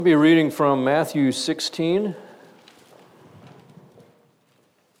I'll be reading from Matthew 16,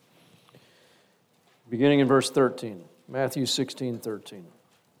 beginning in verse 13. Matthew 16:13.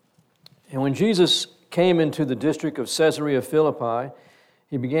 And when Jesus came into the district of Caesarea Philippi,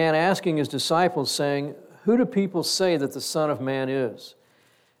 he began asking his disciples, saying, "Who do people say that the Son of Man is?"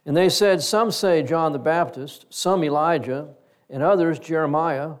 And they said, "Some say John the Baptist, some Elijah, and others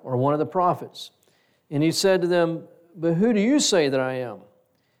Jeremiah or one of the prophets." And he said to them, "But who do you say that I am?"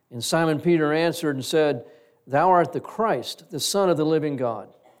 And Simon Peter answered and said, "Thou art the Christ, the Son of the living God."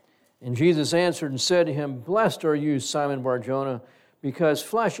 And Jesus answered and said to him, "Blessed are you, Simon Bar-Jonah, because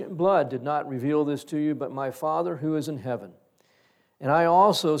flesh and blood did not reveal this to you, but my Father who is in heaven. And I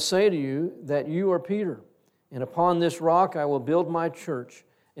also say to you that you are Peter, and upon this rock I will build my church,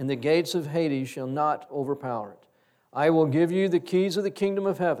 and the gates of Hades shall not overpower it. I will give you the keys of the kingdom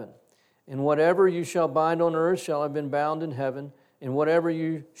of heaven, and whatever you shall bind on earth shall have been bound in heaven, and whatever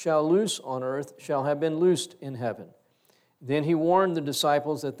you shall loose on earth shall have been loosed in heaven." Then he warned the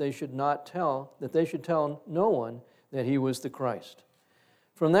disciples that they should tell no one that he was the Christ.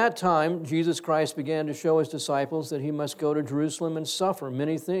 From that time, Jesus Christ began to show his disciples that he must go to Jerusalem and suffer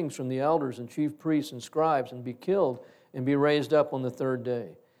many things from the elders and chief priests and scribes and be killed and be raised up on the third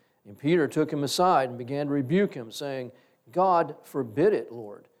day. And Peter took him aside and began to rebuke him, saying, "God forbid it,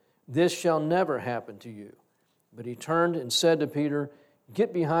 Lord. This shall never happen to you." But he turned and said to Peter,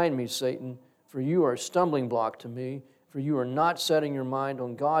 "Get behind me, Satan, for you are a stumbling block to me, for you are not setting your mind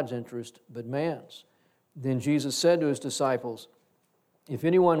on God's interest, but man's." Then Jesus said to his disciples, "If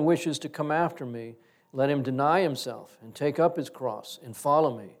anyone wishes to come after me, let him deny himself and take up his cross and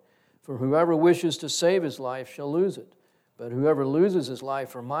follow me. For whoever wishes to save his life shall lose it, but whoever loses his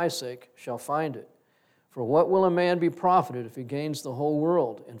life for my sake shall find it. For what will a man be profited if he gains the whole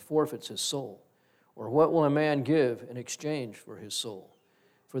world and forfeits his soul? Or what will a man give in exchange for his soul?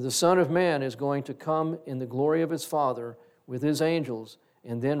 For the Son of Man is going to come in the glory of his Father with his angels,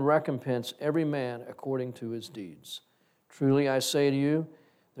 and then recompense every man according to his deeds. Truly I say to you,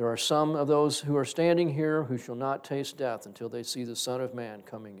 there are some of those who are standing here who shall not taste death until they see the Son of Man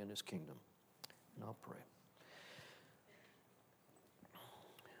coming in his kingdom." And I'll pray.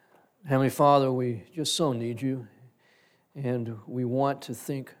 Heavenly Father, we just so need you, and we want to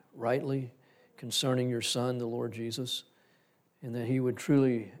think rightly concerning your Son, the Lord Jesus, and that he would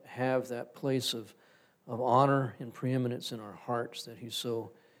truly have that place of honor and preeminence in our hearts that he is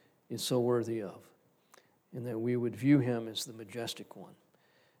so worthy of, and that we would view him as the majestic one,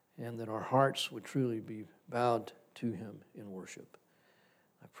 and that our hearts would truly be bowed to him in worship.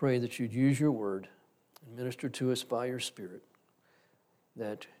 I pray that you'd use your word and minister to us by your Spirit,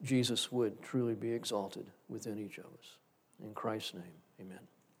 that Jesus would truly be exalted within each of us. In Christ's name, amen.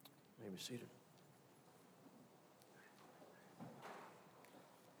 You may be seated.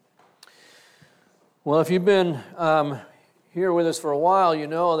 Well, if you've been here with us for a while, you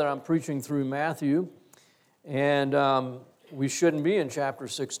know that I'm preaching through Matthew, and we shouldn't be in chapter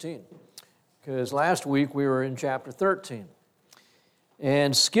 16, because last week we were in chapter 13.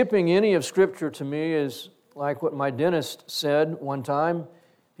 And skipping any of Scripture to me is like what my dentist said one time.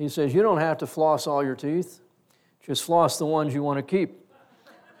 He says, "You don't have to floss all your teeth, just floss the ones you want to keep."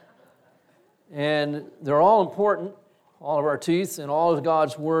 And they're all important, all of our teeth, and all of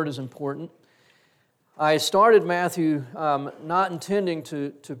God's Word is important. I started Matthew not intending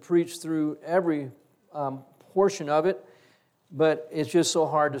to preach through every portion of it, but it's just so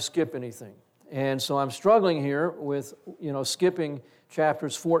hard to skip anything. And so I'm struggling here with, skipping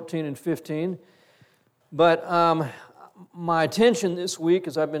chapters 14 and 15. But my attention this week,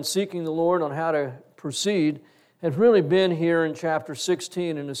 as I've been seeking the Lord on how to proceed, has really been here in chapter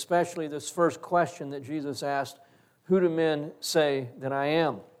 16, and especially this first question that Jesus asked, "Who do men say that I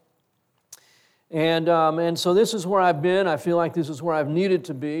am?" And so this is where I've been. I feel like this is where I've needed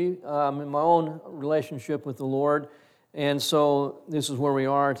to be in my own relationship with the Lord. And so this is where we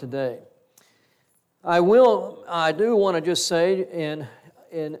are today. I do want to just say,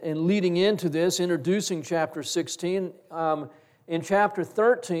 in leading into this, introducing chapter 16, in chapter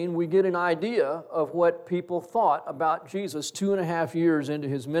 13, we get an idea of what people thought about Jesus 2.5 years into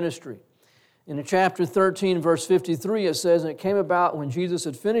his ministry. In chapter 13, verse 53, it says, "And it came about when Jesus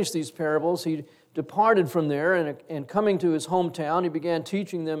had finished these parables, he departed from there, and coming to his hometown, he began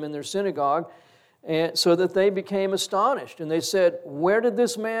teaching them in their synagogue, and so that they became astonished. And they said, 'Where did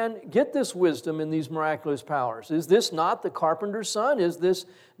this man get this wisdom and these miraculous powers? Is this not the carpenter's son? Is this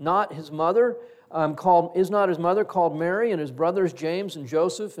not his mother called Mary, and his brothers James and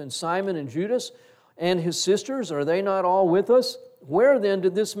Joseph and Simon and Judas, and his sisters? Are they not all with us? Where then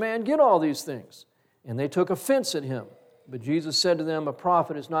did this man get all these things?' And they took offense at him. But Jesus said to them, a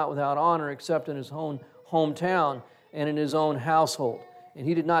prophet is not without honor except in his own hometown and in his own household. And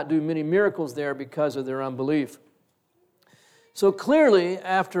he did not do many miracles there because of their unbelief. So clearly,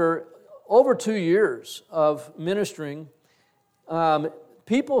 after over 2 years of ministering,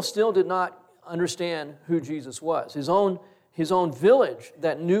 people still did not understand who Jesus was. His own village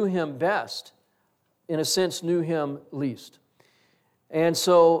that knew him best, in a sense, knew him least. And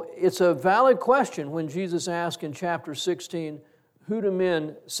so it's a valid question when Jesus asked in chapter 16, who do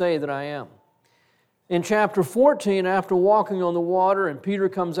men say that I am? In chapter 14, after walking on the water, and Peter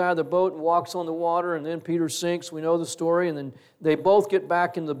comes out of the boat and walks on the water, and then Peter sinks, we know the story, and then they both get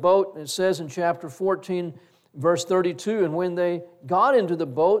back in the boat, and it says in chapter 14, verse 32, and when they got into the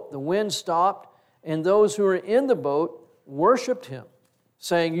boat, the wind stopped, and those who were in the boat worshiped him,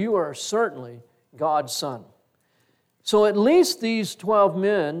 saying, you are certainly God's Son. So at least these 12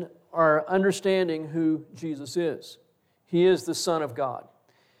 men are understanding who Jesus is. He is the Son of God.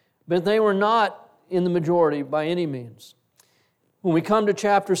 But they were not in the majority by any means. When we come to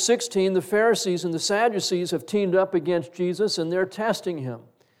chapter 16, the Pharisees and the Sadducees have teamed up against Jesus, and they're testing him.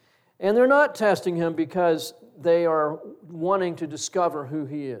 And they're not testing him because they are wanting to discover who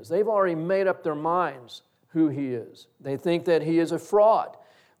he is. They've already made up their minds who he is. They think that he is a fraud.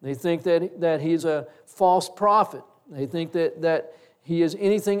 They think that he's a false prophet. They think that he is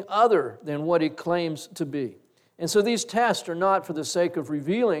anything other than what he claims to be. And so these tests are not for the sake of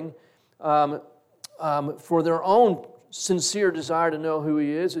revealing for their own sincere desire to know who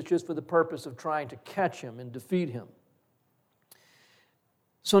he is. It's just for the purpose of trying to catch him and defeat him.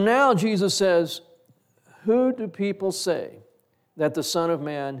 So now Jesus says, who do people say that the Son of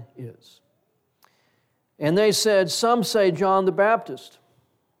Man is? And they said, some say John the Baptist,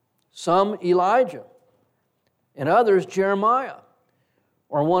 some Elijah, and others Jeremiah,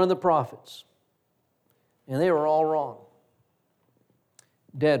 or one of the prophets. And they were all wrong.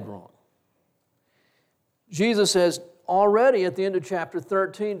 Dead wrong. Jesus has already, at the end of chapter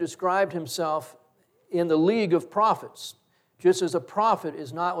 13, described himself in the league of prophets, just as a prophet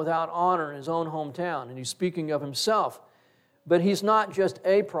is not without honor in his own hometown, and he's speaking of himself. But he's not just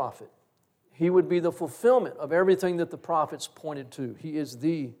a prophet. He would be the fulfillment of everything that the prophets pointed to. He is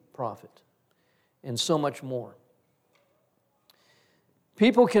the prophet, and so much more.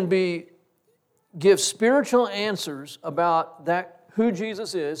 People can give spiritual answers about who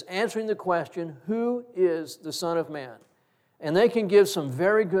Jesus is, answering the question, who is the Son of Man? And they can give some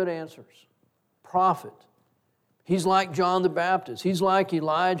very good answers. Prophet. He's like John the Baptist. He's like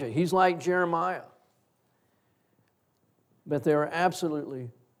Elijah. He's like Jeremiah. But they are absolutely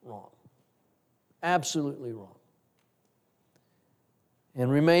wrong. Absolutely wrong.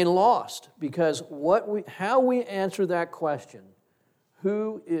 And remain lost, because how we answer that question,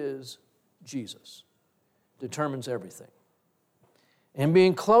 who is Jesus, determines everything. And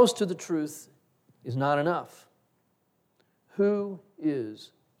being close to the truth is not enough. Who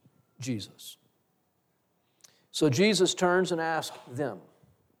is Jesus? So Jesus turns and asks them,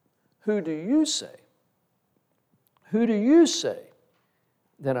 who do you say? Who do you say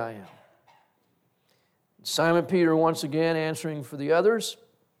that I am? Simon Peter, once again answering for the others,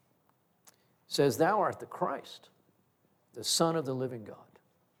 says, thou art the Christ, the Son of the living God.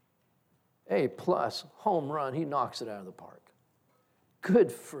 A+, home run, he knocks it out of the park.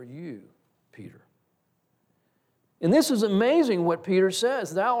 Good for you, Peter. And this is amazing what Peter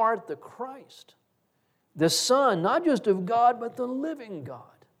says. Thou art the Christ, the Son, not just of God, but the living God.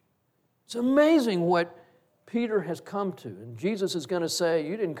 It's amazing what Peter has come to. And Jesus is going to say,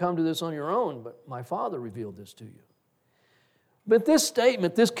 you didn't come to this on your own, but my Father revealed this to you. But this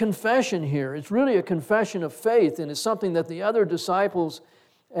statement, this confession here, it's really a confession of faith, and it's something that the other disciples,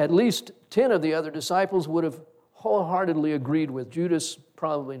 at least 10 of the other disciples, would have wholeheartedly agreed with. Judas,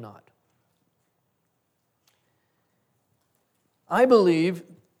 probably not. I believe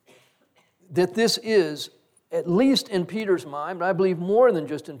that this is, at least in Peter's mind, but I believe more than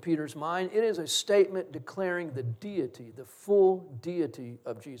just in Peter's mind, it is a statement declaring the deity, the full deity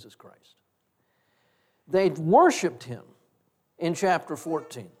of Jesus Christ. They worshiped him in chapter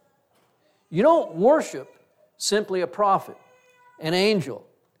 14. You don't worship simply a prophet, an angel,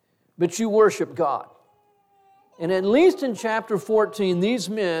 but you worship God. And at least in chapter 14, these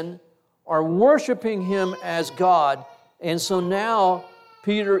men are worshiping him as God. And so now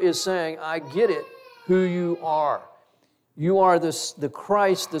Peter is saying, I get it, who you are. You are the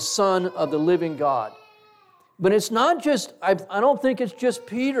Christ, the Son of the living God. But it's not just, I don't think it's just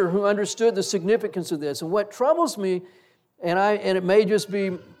Peter who understood the significance of this. And what troubles me, and it may just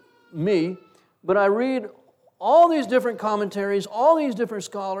be me, but I read all these different commentaries, all these different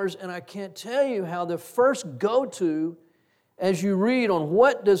scholars, and I can't tell you how the first go-to as you read on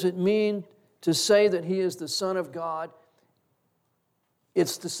what does it mean to say that he is the Son of God,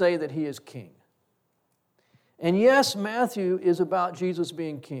 it's to say that he is king. And yes, Matthew is about Jesus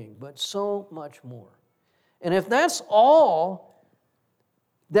being king, but so much more. And if that's all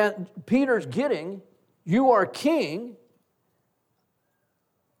that Peter's getting, you are king,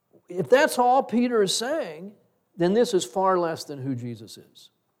 if that's all Peter is saying, then this is far less than who Jesus is.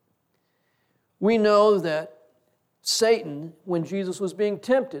 We know that Satan, when Jesus was being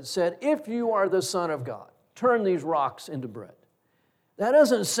tempted, said, if you are the Son of God, turn these rocks into bread. That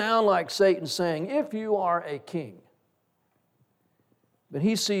doesn't sound like Satan saying, if you are a king. But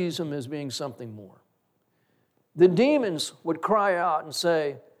he sees him as being something more. The demons would cry out and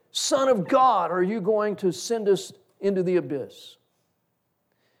say, Son of God, are you going to send us into the abyss?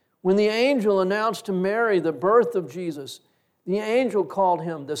 When the angel announced to Mary the birth of Jesus, the angel called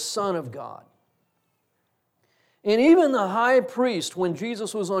him the Son of God. And even the high priest, when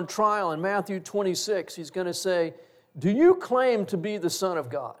Jesus was on trial in Matthew 26, he's going to say, do you claim to be the Son of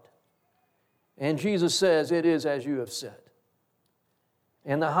God? And Jesus says, it is as you have said.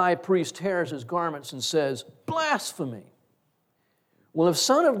 And the high priest tears his garments and says, blasphemy. Well, if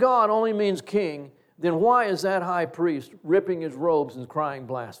Son of God only means king, then why is that high priest ripping his robes and crying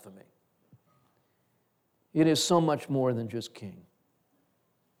blasphemy? It is so much more than just king.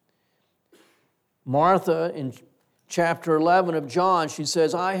 Martha, in chapter 11 of John, she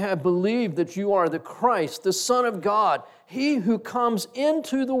says, I have believed that you are the Christ, the Son of God, he who comes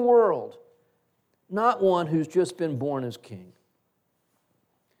into the world, not one who's just been born as king.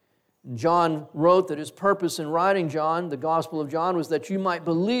 And John wrote that his purpose in writing John, the Gospel of John, was that you might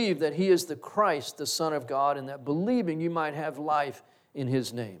believe that he is the Christ, the Son of God, and that believing you might have life in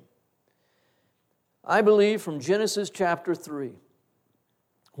his name. I believe from Genesis chapter 3,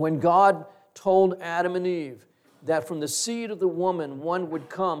 when God told Adam and Eve that from the seed of the woman one would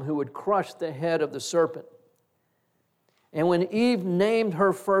come who would crush the head of the serpent. And when Eve named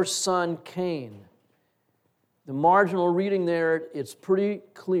her first son Cain, the marginal reading there, it's pretty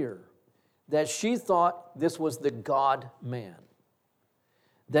clear that she thought this was the God-man.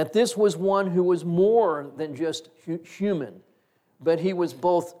 That this was one who was more than just human, but he was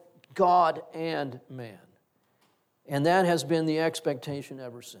both God and man. And that has been the expectation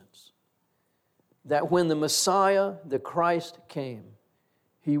ever since. That when the Messiah, the Christ, came,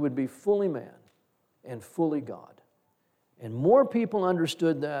 he would be fully man and fully God. And more people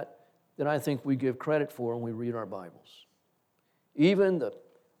understood that than I think we give credit for when we read our Bibles. Even the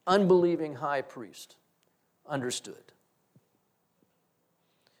unbelieving high priest understood.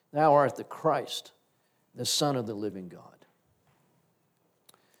 Thou art the Christ, the Son of the living God.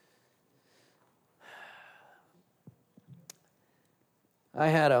 I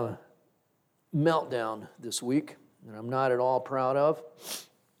had a meltdown this week that I'm not at all proud of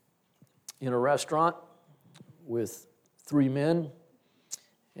in a restaurant with 3 men,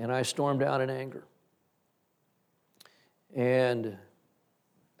 and I stormed out in anger. And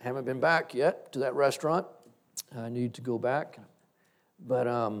haven't been back yet to that restaurant. I need to go back. But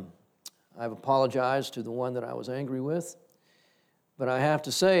I've apologized to the one that I was angry with. But I have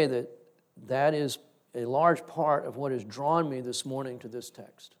to say that that is a large part of what has drawn me this morning to this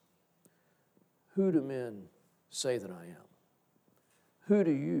text. Who do men say that I am? Who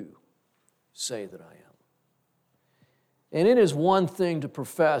do you say that I am? And it is one thing to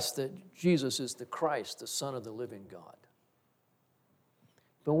profess that Jesus is the Christ, the Son of the living God.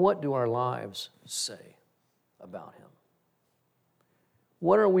 But what do our lives say about him?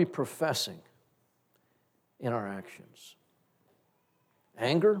 What are we professing in our actions?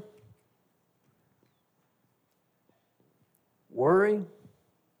 Anger? Worry?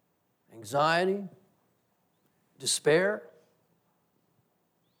 Anxiety? Despair?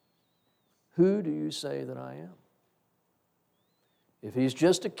 Who do you say that I am? If he's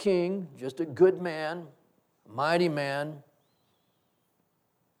just a king, just a good man, a mighty man,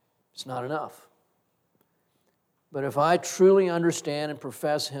 it's not enough. But if I truly understand and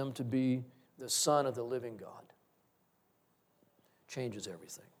profess him to be the Son of the living God, it changes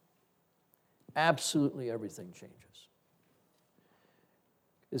everything. Absolutely everything changes.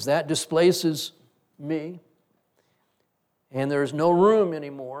 Because that displaces me, and there's no room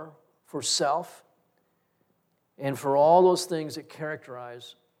anymore for self and for all those things that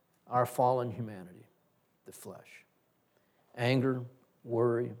characterize our fallen humanity, the flesh. Anger,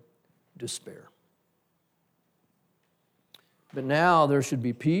 worry, despair. But now there should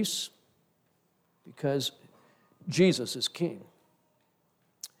be peace because Jesus is king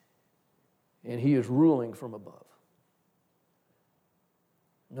and he is ruling from above.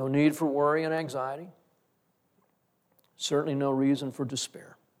 No need for worry and anxiety. certainly no reason for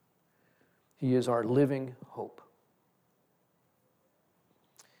despair. He is our living hope.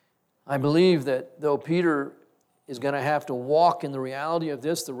 I believe that though Peter is going to have to walk in the reality of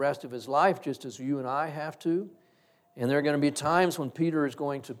this the rest of his life, just as you and I have to, and there are going to be times when Peter is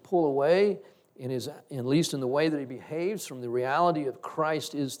going to pull away, at least in the way that he behaves, from the reality of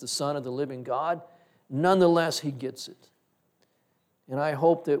Christ is the Son of the living God. Nonetheless, he gets it. And I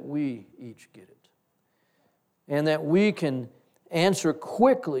hope that we each get it. And that we can answer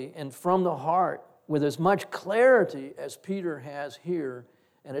quickly and from the heart with as much clarity as Peter has here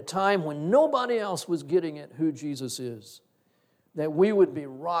at a time when nobody else was getting it who Jesus is. That we would be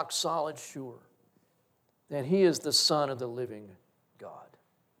rock solid sure that he is the Son of the living God.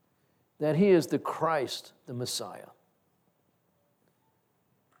 That he is the Christ, the Messiah.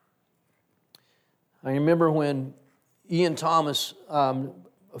 I remember when Ian Thomas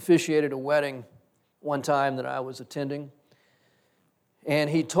officiated a wedding one time that I was attending, and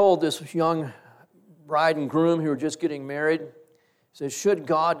he told this young bride and groom who were just getting married, he says, should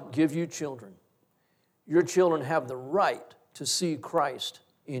God give you children, your children have the right to see Christ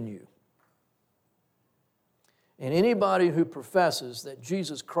in you. And anybody who professes that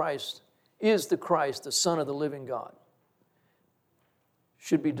Jesus Christ is the Christ, the Son of the living God,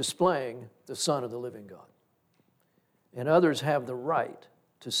 should be displaying the Son of the living God. And others have the right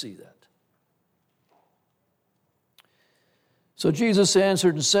to see that. So Jesus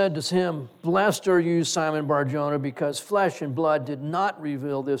answered and said to him, blessed are you, Simon Bar-Jonah, because flesh and blood did not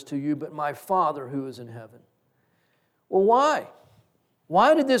reveal this to you, but my Father who is in heaven. Well, why?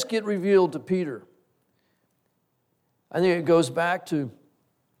 Why did this get revealed to Peter? I think it goes back to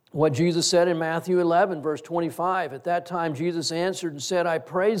what Jesus said in Matthew 11, verse 25. At that time, Jesus answered and said, I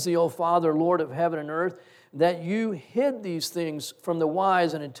praise thee, O Father, Lord of heaven and earth, that you hid these things from the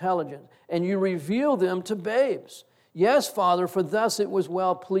wise and intelligent, and you reveal them to babes. Yes, Father, for thus it was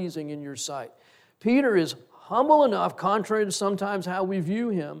well-pleasing in your sight. Peter is humble enough, contrary to sometimes how we view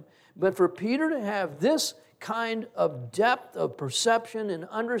him, but for Peter to have this kind of depth of perception and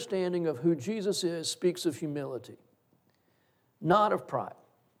understanding of who Jesus is speaks of humility, not of pride.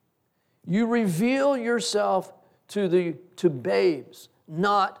 You reveal yourself to babes,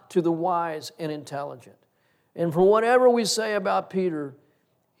 not to the wise and intelligent. And for whatever we say about Peter,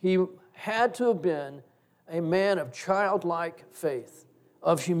 he had to have been a man of childlike faith,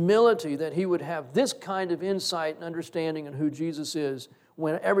 of humility, that he would have this kind of insight and understanding in who Jesus is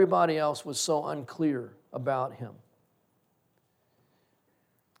when everybody else was so unclear about him.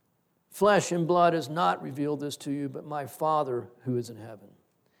 Flesh and blood has not revealed this to you, but my Father who is in heaven.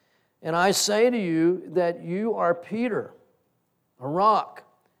 And I say to you that you are Peter, a rock,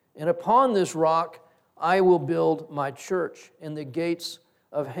 and upon this rock I will build my church, and the gates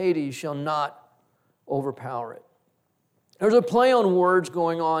of Hades shall not overpower it. There's a play on words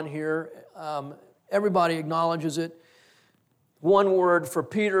going on here. Everybody acknowledges it. One word for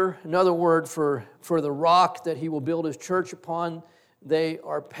Peter, another word for the rock that he will build his church upon. They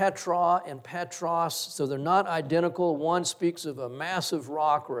are Petra and Petros, so they're not identical. One speaks of a massive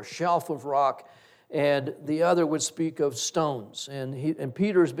rock or a shelf of rock, and the other would speak of stones. And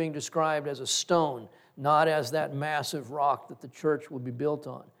Peter is being described as a stone, not as that massive rock that the church will be built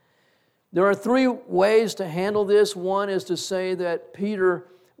on. There are three ways to handle this. One is to say that Peter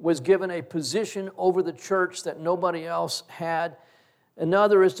was given a position over the church that nobody else had.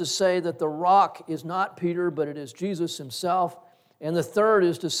 Another is to say that the rock is not Peter, but it is Jesus himself. And the third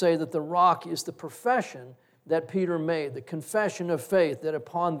is to say that the rock is the profession that Peter made, the confession of faith, that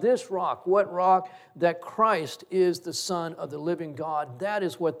upon this rock, what rock? That Christ is the Son of the living God. That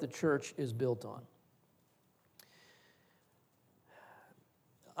is what the church is built on.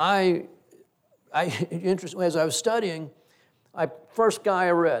 As I was studying, first guy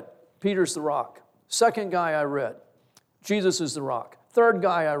I read, Peter's the rock. Second guy I read, Jesus is the rock. Third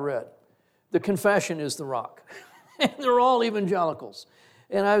guy I read, the confession is the rock. And they're all evangelicals.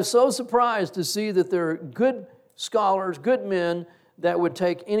 And I was so surprised to see that there are good scholars, good men that would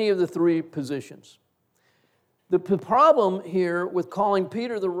take any of the three positions. The problem here with calling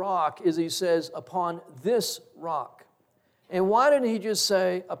Peter the rock is he says, upon this rock. And why didn't he just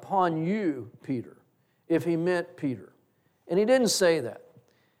say, upon you, Peter, if he meant Peter? And he didn't say that.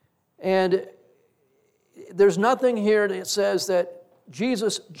 And there's nothing here that says that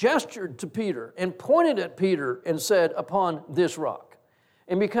Jesus gestured to Peter and pointed at Peter and said, upon this rock.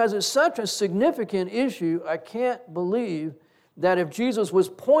 And because it's such a significant issue, I can't believe that if Jesus was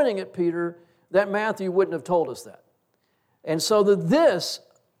pointing at Peter, that Matthew wouldn't have told us that. And so this,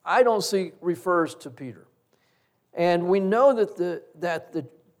 I don't see, refers to Peter. And we know that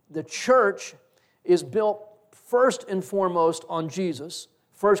the church is built first and foremost on Jesus.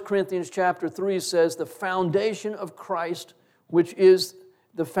 1 Corinthians chapter 3 says the foundation of Christ, which is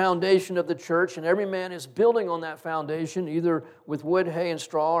the foundation of the church, and every man is building on that foundation, either with wood, hay, and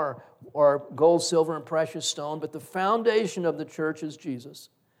straw, or gold, silver, and precious stone. But the foundation of the church is Jesus.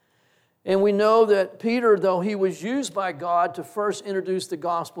 And we know that Peter, though he was used by God to first introduce the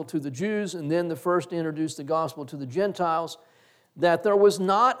gospel to the Jews and then the first to introduce the gospel to the Gentiles, that there was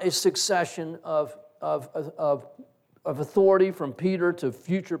not a succession of authority from Peter to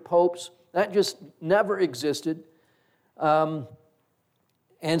future popes. That just never existed. And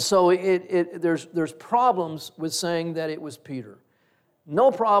so there's problems with saying that it was Peter.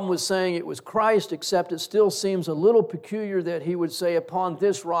 No problem with saying it was Christ, except it still seems a little peculiar that he would say, upon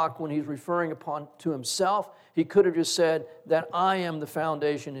this rock, when he's referring to himself. He could have just said that I am the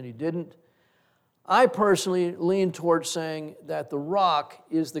foundation, and he didn't. I personally lean towards saying that the rock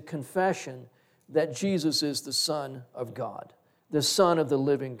is the confession that Jesus is the Son of God, the Son of the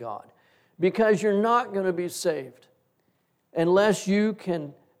living God. Because you're not going to be saved unless you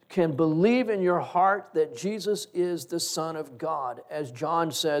can believe in your heart that Jesus is the Son of God, as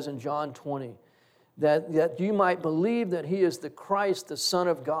John says in John 20, that you might believe that he is the Christ, the Son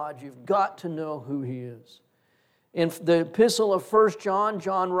of God. You've got to know who he is. In the epistle of 1 John,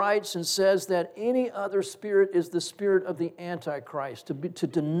 John writes and says that any other spirit is the spirit of the Antichrist. To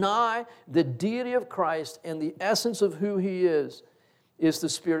deny the deity of Christ and the essence of who he is the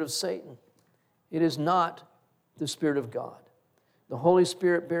spirit of Satan. It is not the Spirit of God. The Holy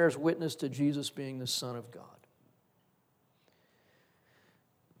Spirit bears witness to Jesus being the Son of God.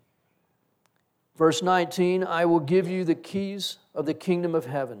 Verse 19, I will give you the keys of the kingdom of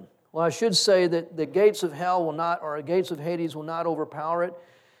heaven. Well, I should say that the gates of hell will not, or the gates of Hades will not overpower it.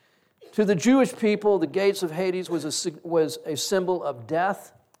 To the Jewish people, the gates of Hades was a symbol of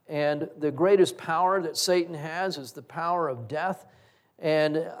death, and the greatest power that Satan has is the power of death.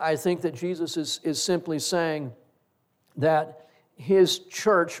 And I think that Jesus is simply saying that his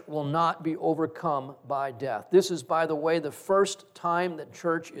church will not be overcome by death. This is, by the way, the first time that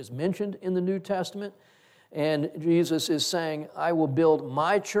church is mentioned in the New Testament. And Jesus is saying, I will build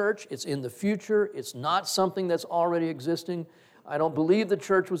my church. It's in the future. It's not something that's already existing. I don't believe the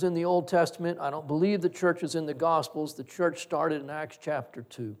church was in the Old Testament. I don't believe the church is in the Gospels. The church started in Acts chapter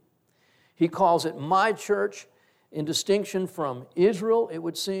 2. He calls it my church in distinction from Israel, it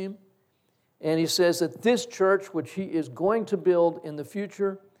would seem. And he says that this church, which he is going to build in the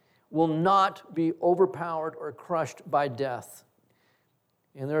future, will not be overpowered or crushed by death.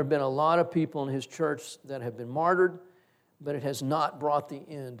 And there have been a lot of people in his church that have been martyred, but it has not brought the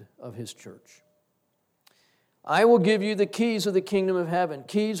end of his church. I will give you the keys of the kingdom of heaven.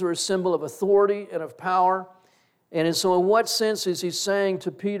 Keys are a symbol of authority and of power. And so in what sense is he saying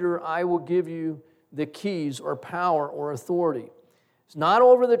to Peter, I will give you the keys or power or authority? It's not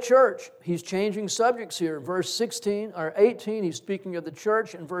over the church. He's changing subjects here. Verse 16 or 18, he's speaking of the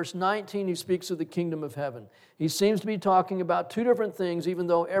church. In verse 19, he speaks of the kingdom of heaven. He seems to be talking about two different things, even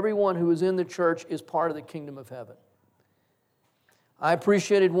though everyone who is in the church is part of the kingdom of heaven. I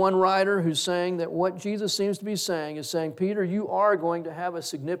appreciated one writer who's saying that what Jesus seems to be saying is saying, Peter, you are going to have a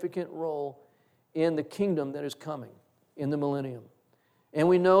significant role in the kingdom that is coming in the millennium. And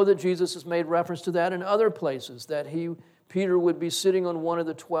we know that Jesus has made reference to that in other places, that Peter would be sitting on one of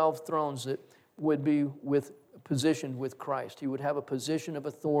the 12 thrones that would be positioned with Christ. He would have a position of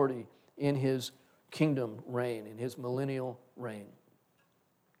authority in his kingdom reign, in his millennial reign.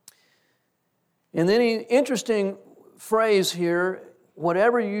 And then an interesting phrase here,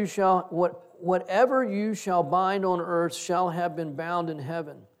 whatever you shall bind on earth shall have been bound in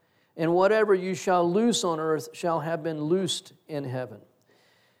heaven, and whatever you shall loose on earth shall have been loosed in heaven.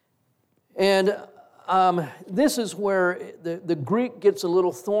 And this is where the Greek gets a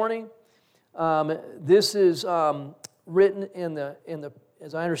little thorny. This is written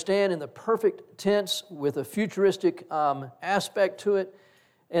as I understand, in the perfect tense with a futuristic aspect to it.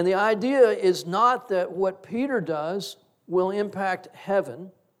 And the idea is not that what Peter does will impact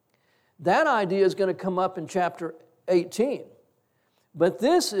heaven. That idea is going to come up in chapter 18. But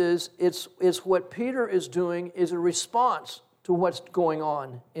it's what Peter is doing is a response to what's going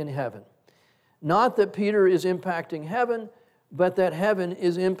on in heaven. Not that Peter is impacting heaven, but that heaven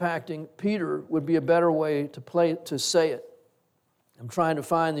is impacting Peter would be a better way to say it. I'm trying to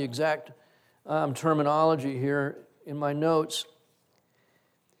find the exact terminology here in my notes.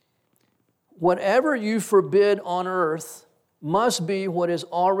 Whatever you forbid on earth must be what is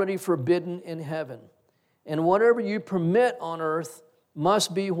already forbidden in heaven. And whatever you permit on earth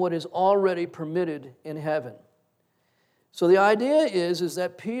must be what is already permitted in heaven. So the idea is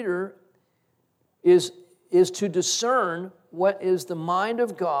that Peter is is to discern what is the mind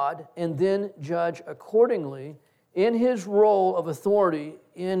of God and then judge accordingly in his role of authority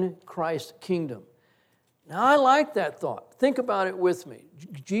in Christ's kingdom. Now, I like that thought. Think about it with me.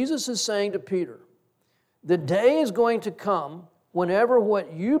 Jesus is saying to Peter, the day is going to come whenever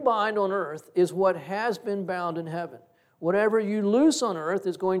what you bind on earth is what has been bound in heaven. Whatever you loose on earth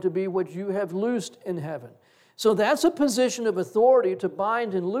is going to be what you have loosed in heaven. So that's a position of authority to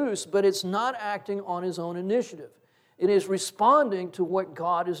bind and loose, but it's not acting on his own initiative. It is responding to what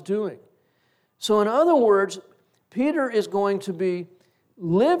God is doing. So in other words, Peter is going to be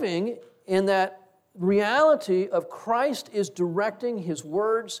living in that reality of Christ is directing his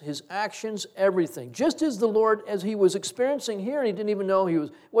words, his actions, everything. Just as the Lord, as he was experiencing here, and he didn't even know,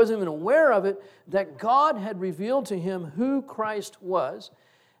 wasn't even aware of it, that God had revealed to him who Christ was.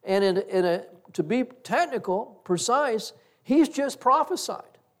 And to be technical, precise, he's just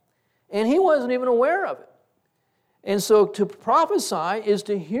prophesied. And he wasn't even aware of it. And so to prophesy is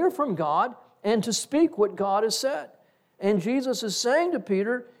to hear from God and to speak what God has said. And Jesus is saying to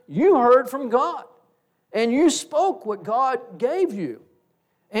Peter, you heard from God. And you spoke what God gave you.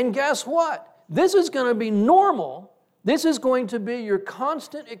 And guess what? This is going to be normal. This is going to be your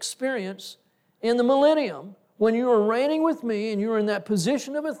constant experience in the millennium. When you are reigning with me and you're in that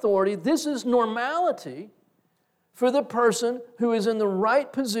position of authority, this is normality for the person who is in the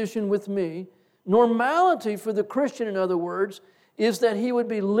right position with me. Normality for the Christian, in other words, is that he would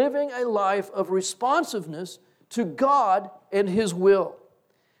be living a life of responsiveness to God and his will.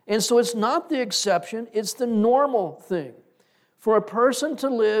 And so it's not the exception, it's the normal thing. For a person to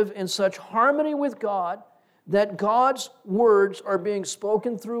live in such harmony with God that God's words are being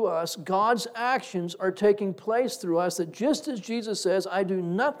spoken through us, God's actions are taking place through us, that just as Jesus says, I do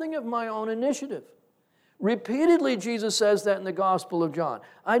nothing of my own initiative. Repeatedly, Jesus says that in the Gospel of John.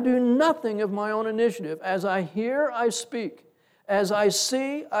 I do nothing of my own initiative. As I hear, I speak. As I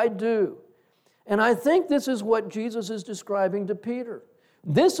see, I do. And I think this is what Jesus is describing to Peter.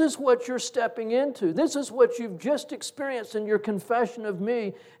 This is what you're stepping into. This is what you've just experienced in your confession of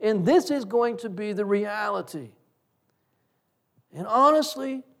me, and this is going to be the reality. And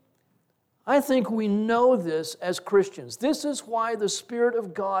honestly, I think we know this as Christians. This is why the Spirit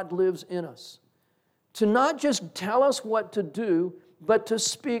of God lives in us. To not just tell us what to do, but to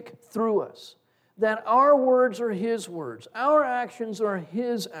speak through us. That our words are His words. Our actions are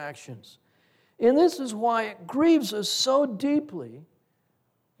His actions. And this is why it grieves us so deeply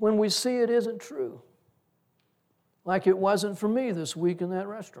when we see it isn't true. Like it wasn't for me this week in that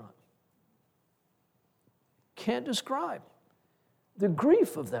restaurant. Can't describe the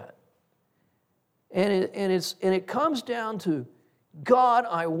grief of that. And it comes down to, God,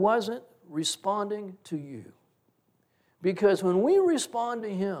 I wasn't responding to you. Because when we respond to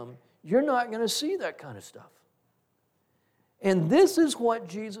Him, you're not going to see that kind of stuff. And this is what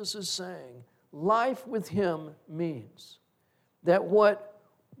Jesus is saying life with Him means. That what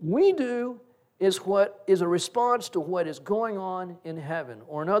we do is what is a response to what is going on in heaven.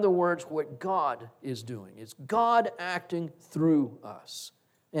 Or in other words, what God is doing. It's God acting through us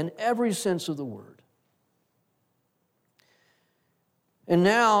in every sense of the word. And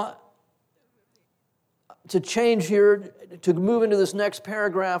now, to change here, to move into this next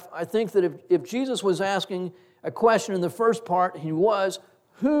paragraph, I think that if Jesus was asking a question in the first part, He was,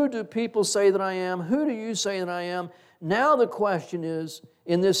 who do people say that I am? Who do you say that I am? Now the question is,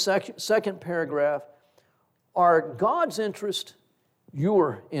 in this second paragraph, are God's interest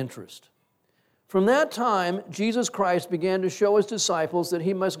your interest? From that time, Jesus Christ began to show His disciples that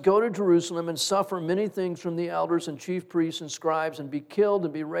He must go to Jerusalem and suffer many things from the elders and chief priests and scribes and be killed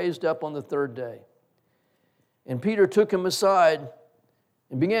and be raised up on the third day. And Peter took Him aside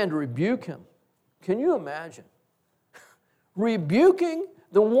and began to rebuke Him. Can you imagine? Rebuking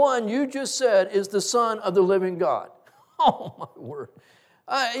the one you just said is the Son of the living God. Oh, my word.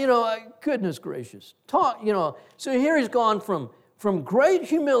 Goodness gracious. So here he's gone from great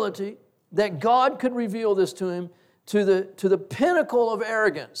humility that God could reveal this to him to the pinnacle of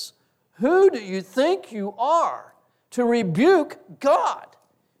arrogance. Who do you think you are to rebuke God?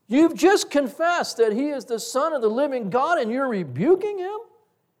 You've just confessed that He is the Son of the living God and you're rebuking Him?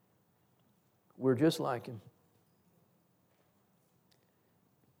 We're just like Him.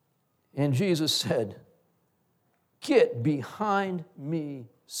 And Jesus said, "Get behind me,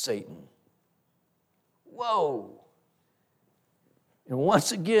 Satan." Whoa. And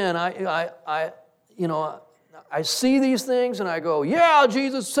once again, I see these things and I go, yeah,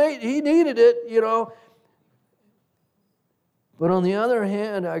 Jesus, Satan, He needed it, But on the other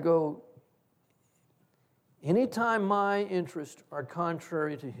hand, I go, anytime my interests are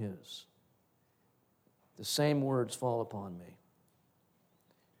contrary to His, the same words fall upon me.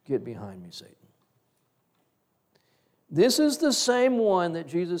 Get behind me, Satan. This is the same one that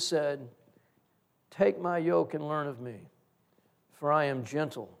Jesus said, take my yoke and learn of me, for I am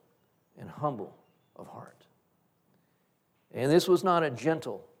gentle and humble of heart. And this was not a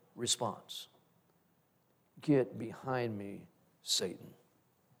gentle response. Get behind me, Satan.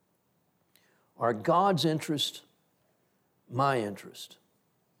 Are God's interest my interest?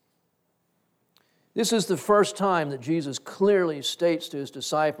 This is the first time that Jesus clearly states to his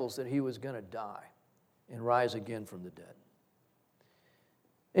disciples that he was going to die and rise again from the dead.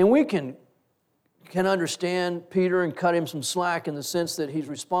 And we can understand Peter and cut him some slack in the sense that he's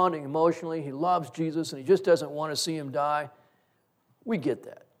responding emotionally. He loves Jesus and he just doesn't want to see him die. We get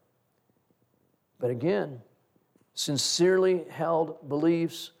that. But again, sincerely held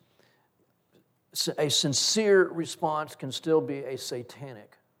beliefs, a sincere response can still be a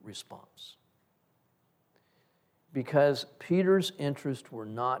satanic response. Because Peter's interests were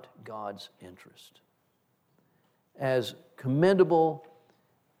not God's interest. As commendable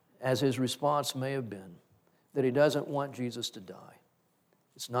as his response may have been, that he doesn't want Jesus to die,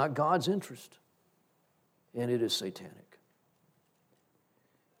 it's not God's interest, and it is satanic.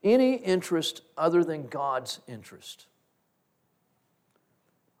 Any interest other than God's interest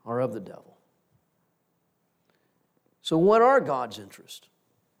are of the devil. So what are God's interests?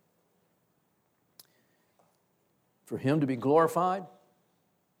 For him to be glorified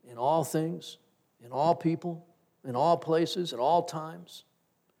in all things, in all people, in all places, at all times.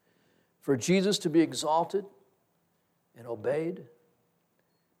 For Jesus to be exalted and obeyed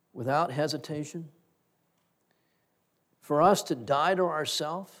without hesitation. For us to die to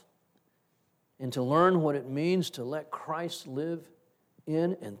ourselves and to learn what it means to let Christ live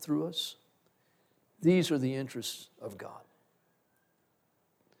in and through us. These are the interests of God.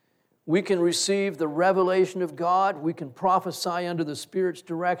 We can receive the revelation of God, we can prophesy under the Spirit's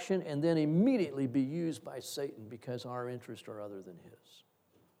direction, and then immediately be used by Satan because our interests are other than his.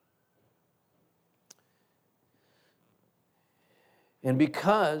 And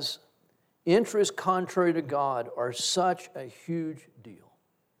because interests contrary to God are such a huge deal,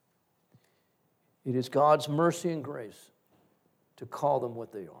 it is God's mercy and grace to call them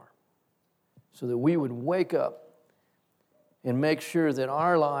what they are, so that we would wake up and make sure that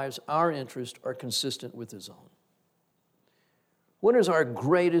our lives, our interests, are consistent with his own. What is our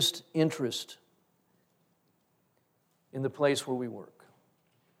greatest interest in the place where we work?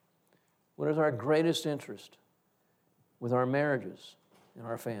 What is our greatest interest with our marriages and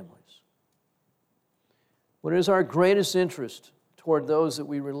our families? What is our greatest interest toward those that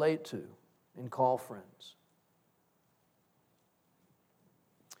we relate to and call friends?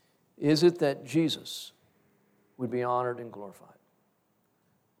 Is it that Jesus would be honored and glorified?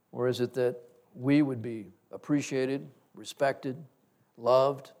 Or is it that we would be appreciated, respected,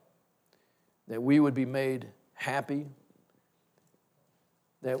 loved, that we would be made happy,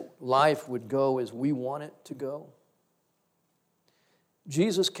 that life would go as we want it to go?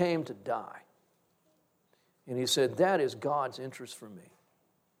 Jesus came to die, and he said, that is God's interest for me,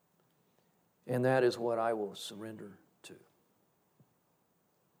 and that is what I will surrender to.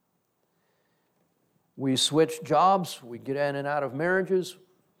 We switch jobs, we get in and out of marriages,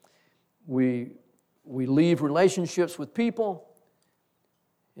 we leave relationships with people,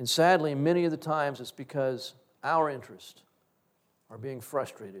 and sadly, many of the times it's because our interests are being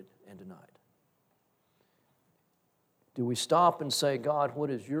frustrated and denied. Do we stop and say, God, what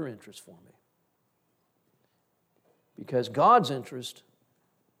is your interest for me? Because God's interest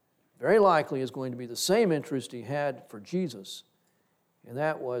very likely is going to be the same interest he had for Jesus, and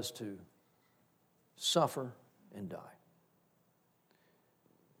that was to suffer and die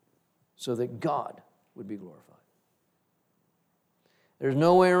so that God would be glorified. There's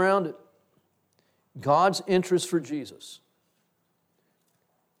no way around it. God's interest for Jesus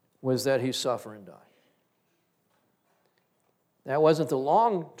was that he suffer and die. That wasn't the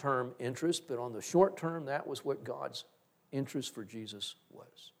long-term interest, but on the short term, that was what God's interest for Jesus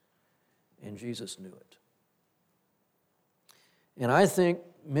was. And Jesus knew it. And I think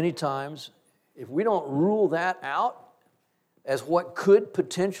many times, if we don't rule that out as what could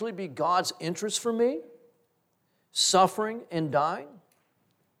potentially be God's interest for me, suffering and dying,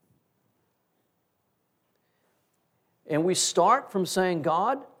 and we start from saying,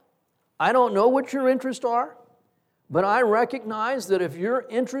 God, I don't know what your interests are, but I recognize that if your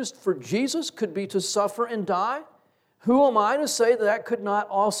interest for Jesus could be to suffer and die, who am I to say that that could not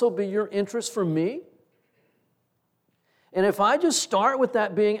also be your interest for me? And if I just start with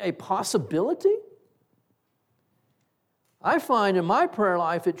that being a possibility, I find in my prayer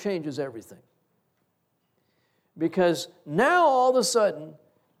life it changes everything. Because now all of a sudden,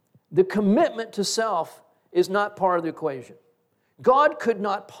 the commitment to self is not part of the equation. God could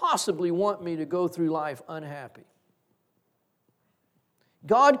not possibly want me to go through life unhappy.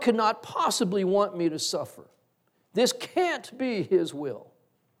 God could not possibly want me to suffer. This can't be His will.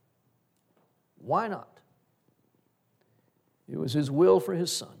 Why not? It was His will for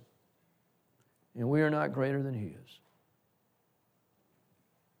His Son, and we are not greater than He is.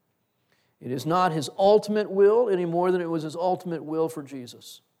 It is not His ultimate will any more than it was His ultimate will for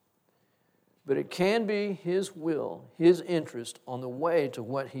Jesus. But it can be His will, His interest on the way to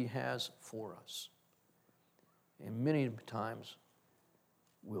what He has for us. And many times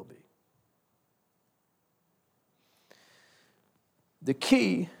will be. The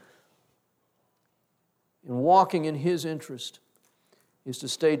key in walking in His interest is to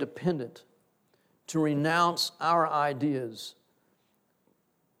stay dependent, to renounce our ideas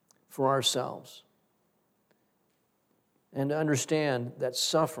for ourselves, and to understand that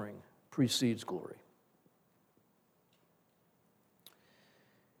suffering precedes glory.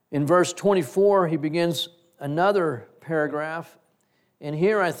 In verse 24, he begins another paragraph, and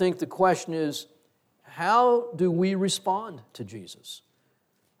here I think the question is, how do we respond to Jesus?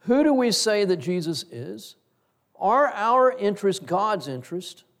 Who do we say that Jesus is? Are our interest God's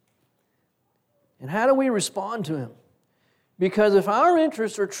interest? And how do we respond to Him? Because if our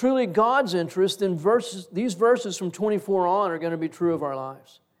interests are truly God's interests, then these verses from 24 on are going to be true of our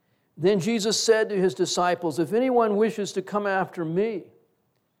lives. Then Jesus said to His disciples, if anyone wishes to come after me,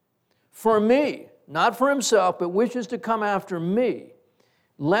 for me, not for himself, but wishes to come after me,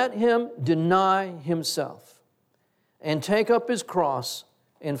 let him deny himself and take up his cross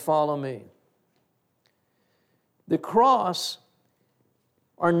and follow me. The cross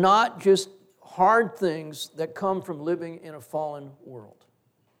are not just hard things that come from living in a fallen world.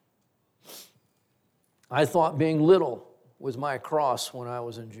 I thought being little was my cross when I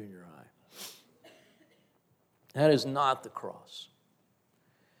was in junior high. That is not the cross.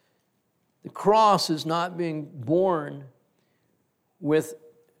 The cross is not being born with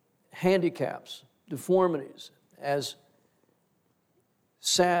handicaps, deformities, as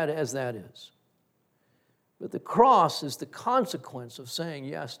sad as that is. But the cross is the consequence of saying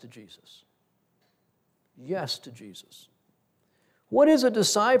yes to Jesus. Yes to Jesus. What is a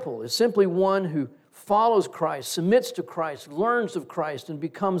disciple? It's simply one who follows Christ, submits to Christ, learns of Christ, and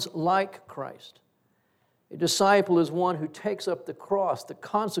becomes like Christ. A disciple is one who takes up the cross, the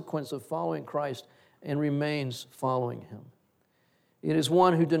consequence of following Christ, and remains following Him. It is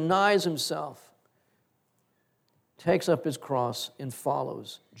one who denies himself, takes up his cross, and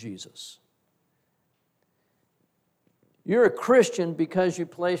follows Jesus. You're a Christian because you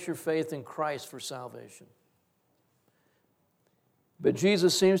place your faith in Christ for salvation. But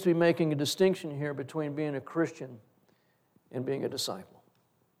Jesus seems to be making a distinction here between being a Christian and being a disciple.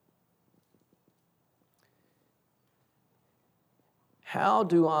 How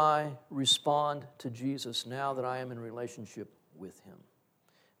do I respond to Jesus now that I am in relationship with Him?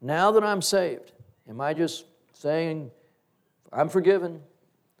 Now that I'm saved, am I just saying, I'm forgiven,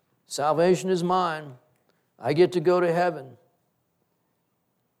 salvation is mine, I get to go to heaven?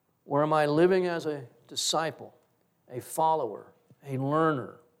 Or am I living as a disciple, a follower, a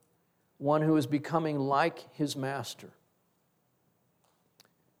learner, one who is becoming like his master?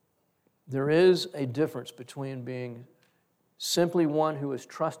 There is a difference between being simply one who has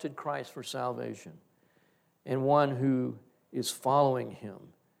trusted Christ for salvation and one who is following Him,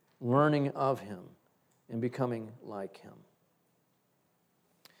 learning of Him, and becoming like Him.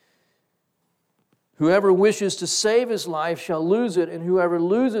 Whoever wishes to save his life shall lose it, and whoever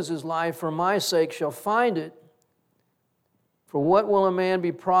loses his life for my sake shall find it. For what will a man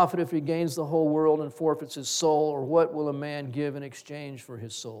be profited if he gains the whole world and forfeits his soul, or what will a man give in exchange for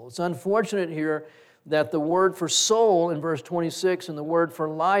his soul? It's unfortunate here that the word for soul in verse 26 and the word for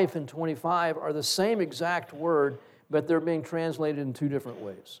life in 25 are the same exact word, but they're being translated in two different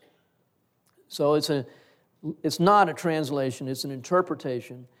ways. So it's not a translation, it's an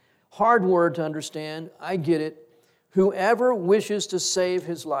interpretation. Hard word to understand, I get it. Whoever wishes to save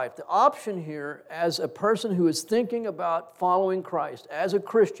his life. The option here, as a person who is thinking about following Christ, as a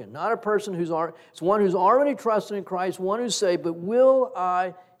Christian, not a person it's one who's already trusted in Christ, one who's saved, but will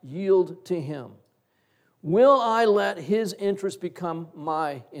I yield to Him? Will I let His interest become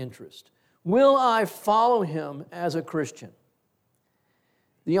my interest? Will I follow Him as a Christian?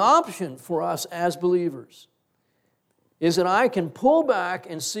 The option for us as believers is that I can pull back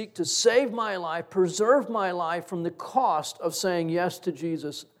and seek to save my life, preserve my life from the cost of saying yes to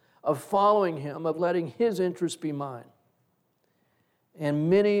Jesus, of following Him, of letting His interest be mine.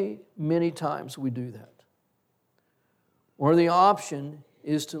 And many, many times we do that. Or the option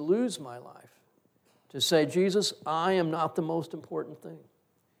is to lose my life, to say, Jesus, I am not the most important thing.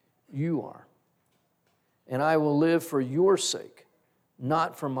 You are. And I will live for your sake,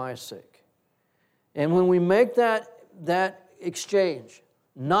 not for my sake. And when we make that exchange,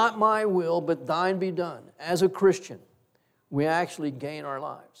 not my will, but thine be done, as a Christian, we actually gain our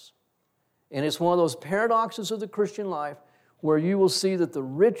lives. And it's one of those paradoxes of the Christian life where you will see that the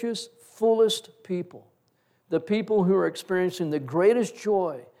richest, fullest people, the people who are experiencing the greatest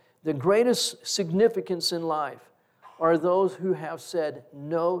joy, the greatest significance in life, are those who have said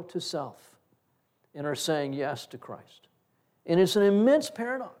no to self and are saying yes to Christ. And it's an immense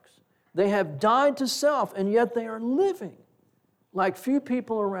paradox. They have died to self, and yet they are living like few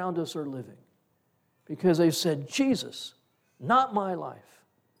people around us are living, because they've said, Jesus, not my life,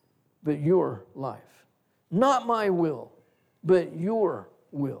 but your life. Not my will, but your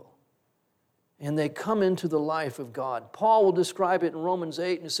will. And they come into the life of God. Paul will describe it in Romans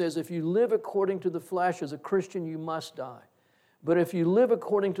 8, and it says, if you live according to the flesh as a Christian, you must die. But if you live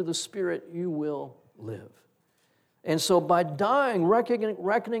according to the Spirit, you will live. And so by dying,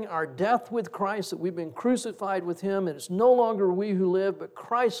 reckoning our death with Christ, that we've been crucified with Him, and it's no longer we who live, but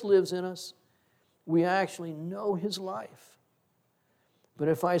Christ lives in us, we actually know His life. But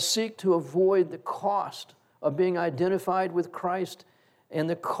if I seek to avoid the cost of being identified with Christ and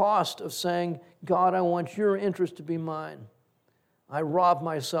the cost of saying, God, I want your interest to be mine, I rob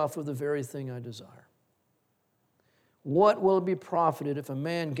myself of the very thing I desire. What will it be profited if a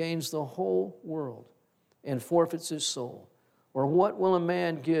man gains the whole world and forfeits his soul? Or what will a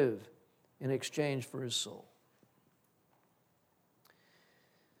man give in exchange for his soul?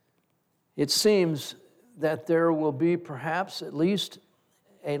 It seems that there will be perhaps at least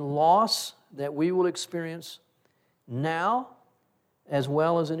a loss that we will experience now as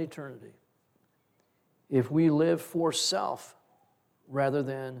well as in eternity if we live for self rather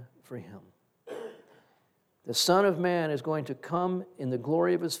than for Him. The Son of Man is going to come in the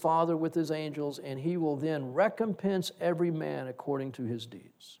glory of His Father with His angels, and He will then recompense every man according to his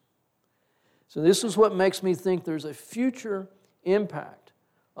deeds. So this is what makes me think there's a future impact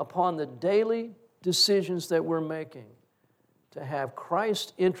upon the daily decisions that we're making to have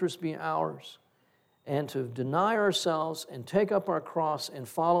Christ's interest be ours and to deny ourselves and take up our cross and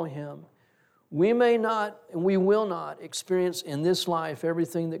follow Him. We may not and we will not experience in this life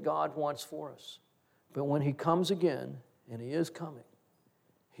everything that God wants for us. But when He comes again, and He is coming,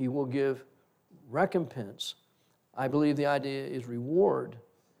 He will give recompense. I believe the idea is reward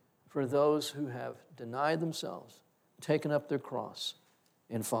for those who have denied themselves, taken up their cross,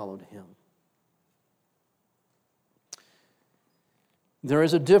 and followed Him. There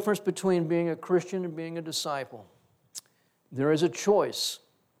is a difference between being a Christian and being a disciple. There is a choice.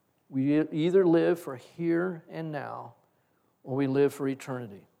 We either live for here and now, or we live for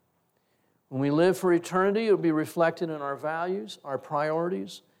eternity. When we live for eternity, it will be reflected in our values, our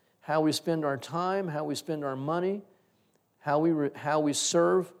priorities, how we spend our time, how we spend our money, how we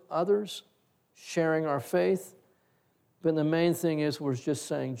serve others, sharing our faith. But the main thing is we're just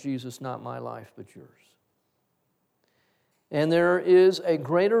saying, Jesus, not my life, but yours. And there is a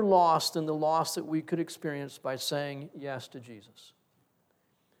greater loss than the loss that we could experience by saying yes to Jesus.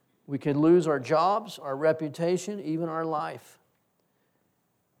 We could lose our jobs, our reputation, even our life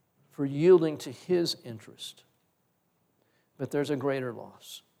for yielding to His interest. But there's a greater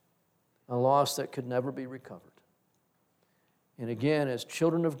loss, a loss that could never be recovered. And again, as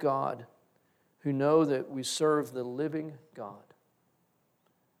children of God who know that we serve the living God,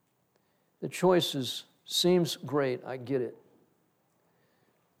 the choice seems great, I get it.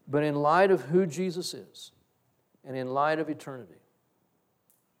 But in light of who Jesus is, and in light of eternity,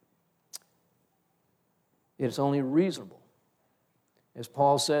 it's only reasonable. As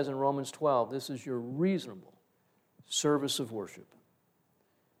Paul says in Romans 12, this is your reasonable service of worship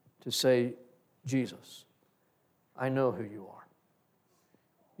to say, Jesus, I know who you are.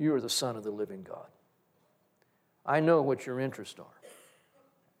 You are the Son of the living God. I know what your interests are,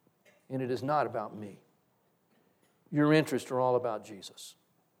 and it is not about me. Your interests are all about Jesus.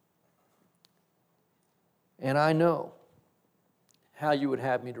 And I know how you would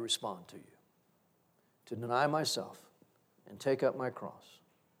have me to respond to you, to deny myself and take up my cross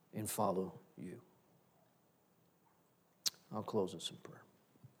and follow you. I'll close this in prayer.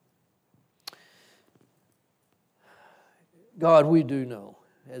 God, we do know,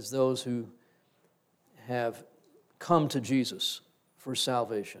 as those who have come to Jesus for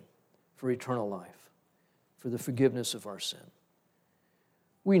salvation, for eternal life, for the forgiveness of our sin,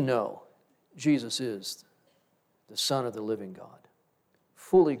 we know Jesus is the Son of the living God,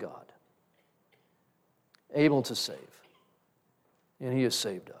 fully God, able to save, and He has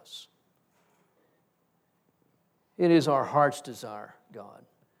saved us. It is our heart's desire, God,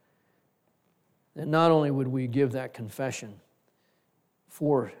 that not only would we give that confession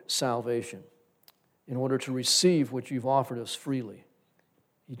for salvation in order to receive what you've offered us freely,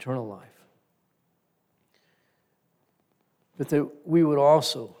 eternal life, but that we would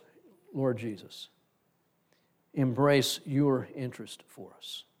also, Lord Jesus, embrace your interest for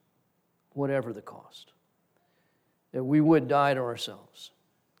us, whatever the cost. That we would die to ourselves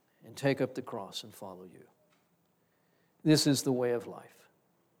and take up the cross and follow you. This is the way of life.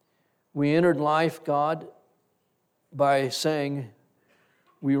 We entered life, God, by saying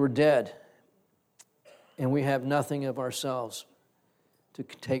we were dead and we have nothing of ourselves to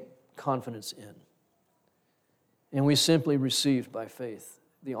take confidence in. And we simply received by faith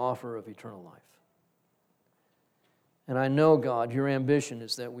the offer of eternal life. And I know, God, your ambition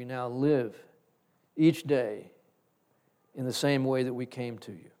is that we now live each day in the same way that we came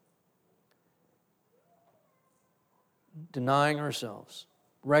to you. Denying ourselves,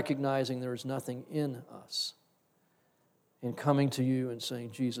 recognizing there is nothing in us, and coming to you and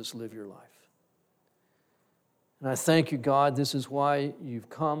saying, Jesus, live your life. And I thank you, God, this is why you've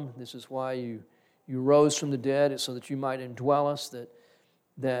come. This is why you rose from the dead, so that you might indwell us,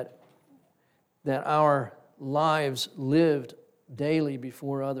 that our lives lived daily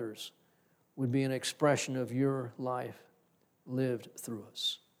before others would be an expression of your life lived through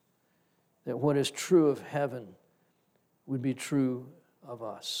us. That what is true of heaven would be true of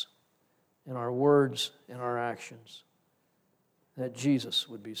us in our words and our actions, that Jesus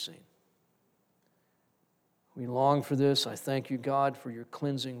would be seen. We long for this. I thank you, God, for your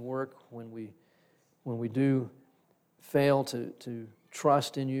cleansing work when we do fail to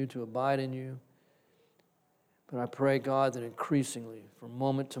trust in you, to abide in you. But I pray, God, that increasingly, from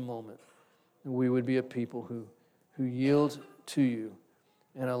moment to moment, that we would be a people who yield to you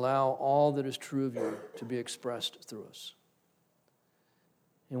and allow all that is true of you to be expressed through us.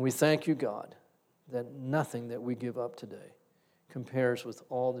 And we thank you, God, that nothing that we give up today compares with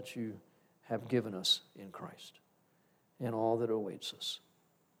all that you have given us in Christ and all that awaits us.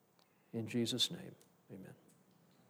 In Jesus' name, amen.